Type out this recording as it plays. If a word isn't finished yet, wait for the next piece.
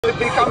The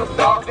beat on the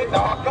stars,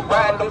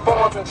 riding the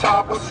boards and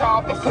choppers.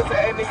 And pussy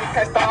ass niggas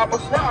can't stop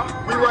us.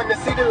 We run the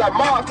city like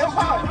Mars. They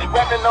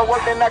rapping no work,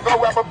 then I go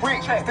rap a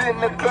brick. Still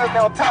in the club, they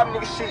on top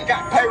nigga shit.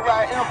 Pay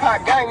ride, Empire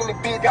gang in the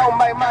beat. Don't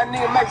make my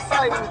nigga make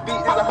sight in the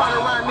beat. It's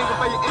 100 round nigga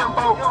for your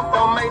info.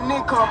 Don't make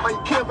nigga come for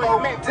your kimbo.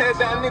 Tell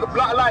that nigga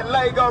block like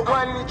Lego.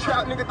 Run in the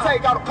trap, nigga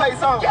take all the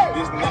place on.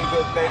 This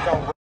nigga think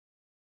I'm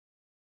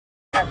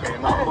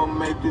I'ma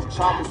make this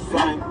chopper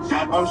sing.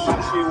 I'm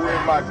shooting shit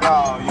with my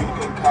dog. You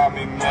can call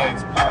me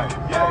Max Payne.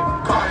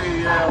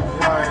 Cartier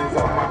frames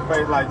on my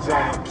face like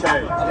Johnny K.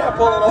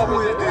 Who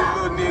is this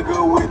little nigga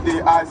with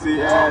the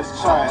icy ass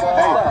chain?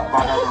 Hey,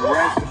 about the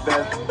rest of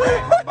that.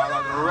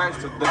 About the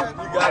rest of that.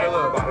 You gotta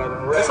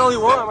look. It's only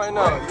one right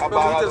now.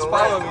 You just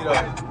follow me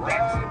though.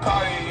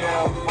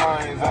 Cartier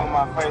frames on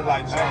my face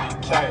like Johnny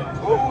K.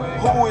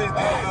 Who is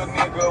this little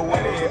nigga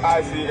with the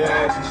icy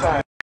ass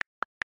chain?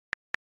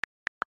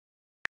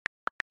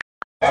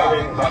 I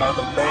brought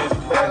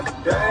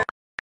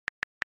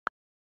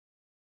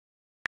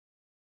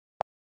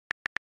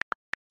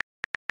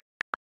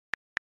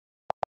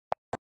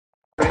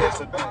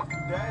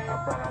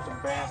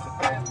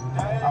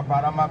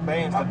out my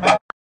bands today.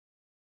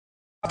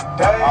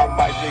 I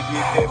might just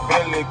get that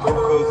belly cool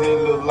cause it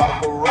look like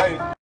a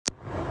rape.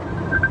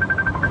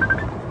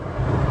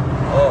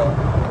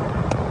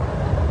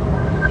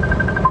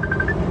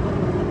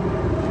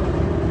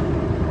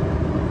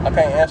 I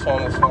can't answer on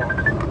this phone.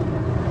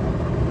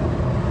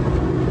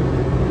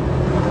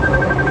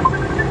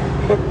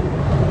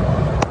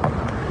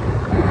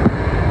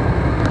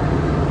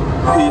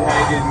 He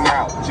hanging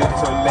out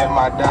just to let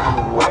my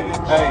diamond wait.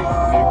 Hey,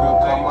 nigga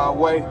come my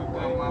way,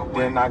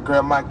 then I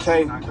grab my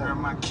cake,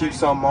 keep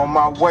some on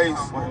my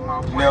waist,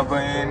 never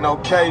in no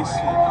case.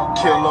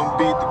 Kill him,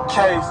 beat the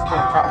case,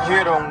 I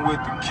hit him with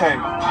the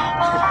cake.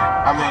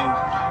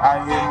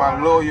 I hit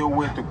my lawyer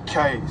with the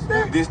case.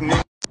 This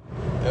nigga.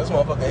 This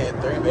motherfucker hit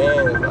 3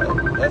 bands,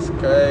 like, that's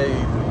crazy,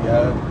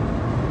 yo.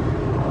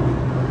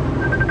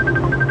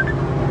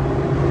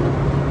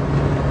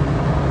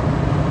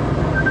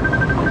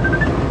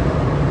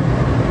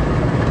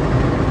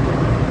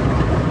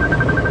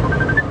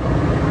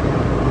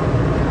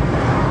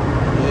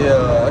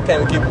 I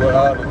can't keep with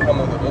all the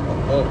comments of what the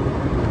fuck.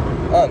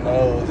 I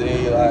know, Z,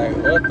 like,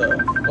 what the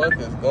fuck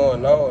is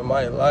going on in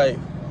my life?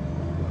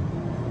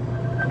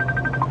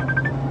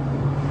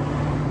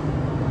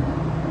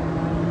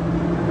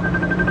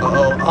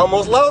 Uh-oh, I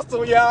almost lost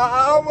him, y'all.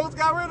 I almost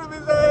got rid of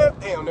his ass.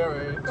 Damn,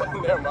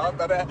 never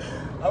mind.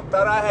 I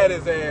thought I had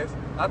his ass.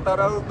 I thought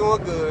I was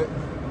doing good.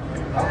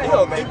 You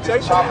know, keep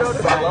chasing me though. This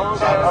is a long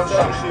time. I'm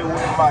shooting shit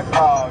with my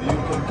dog. You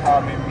can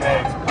call me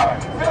Max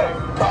Payne.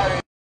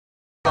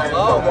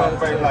 On my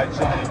face like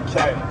Johnny K.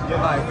 Who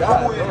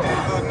is this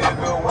little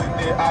nigga with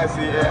the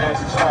icy ass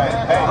chain?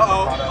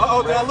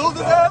 Uh-oh, did I lose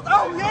his ass?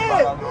 Oh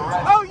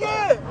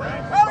yeah!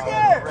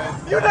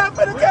 You're not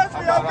finna catch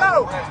me, I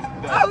know!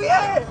 Oh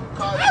yeah!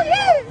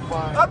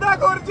 I'm not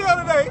going to jail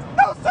today!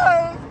 No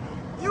sir!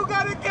 You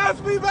gotta catch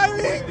me,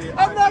 baby!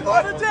 I'm not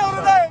going to jail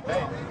today!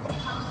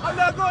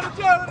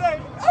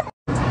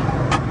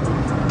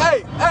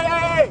 Hey!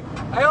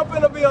 I'm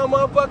finna be on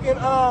motherfucking,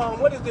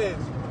 what is this?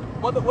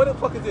 What the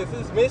fuck is this? Is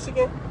this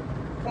Michigan?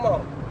 Come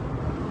on.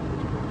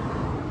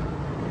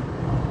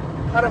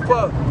 How the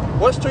fuck?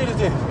 What street is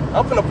this?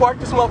 I'm finna park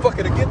this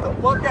motherfucker to get the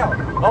fuck out.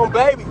 On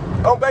baby,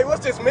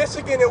 what's this?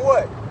 Michigan and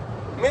what?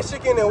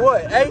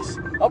 Ace?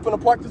 I'm finna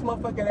park this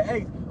motherfucker at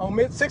Ace. On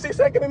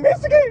 62nd in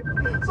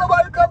Michigan?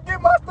 Somebody come get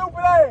my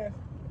stupid ass.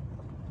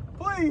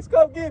 Please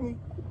come get me.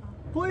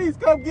 Please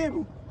come get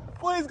me.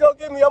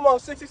 I'm on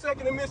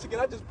 62nd in Michigan.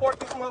 I just parked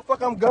this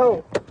motherfucker. I'm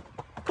gone.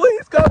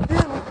 Please come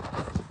get me.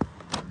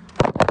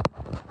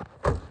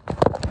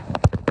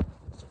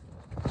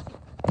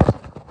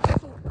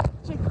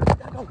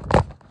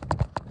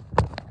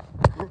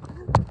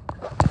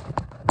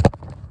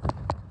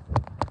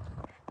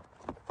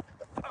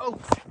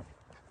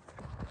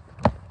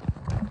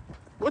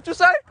 What you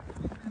say?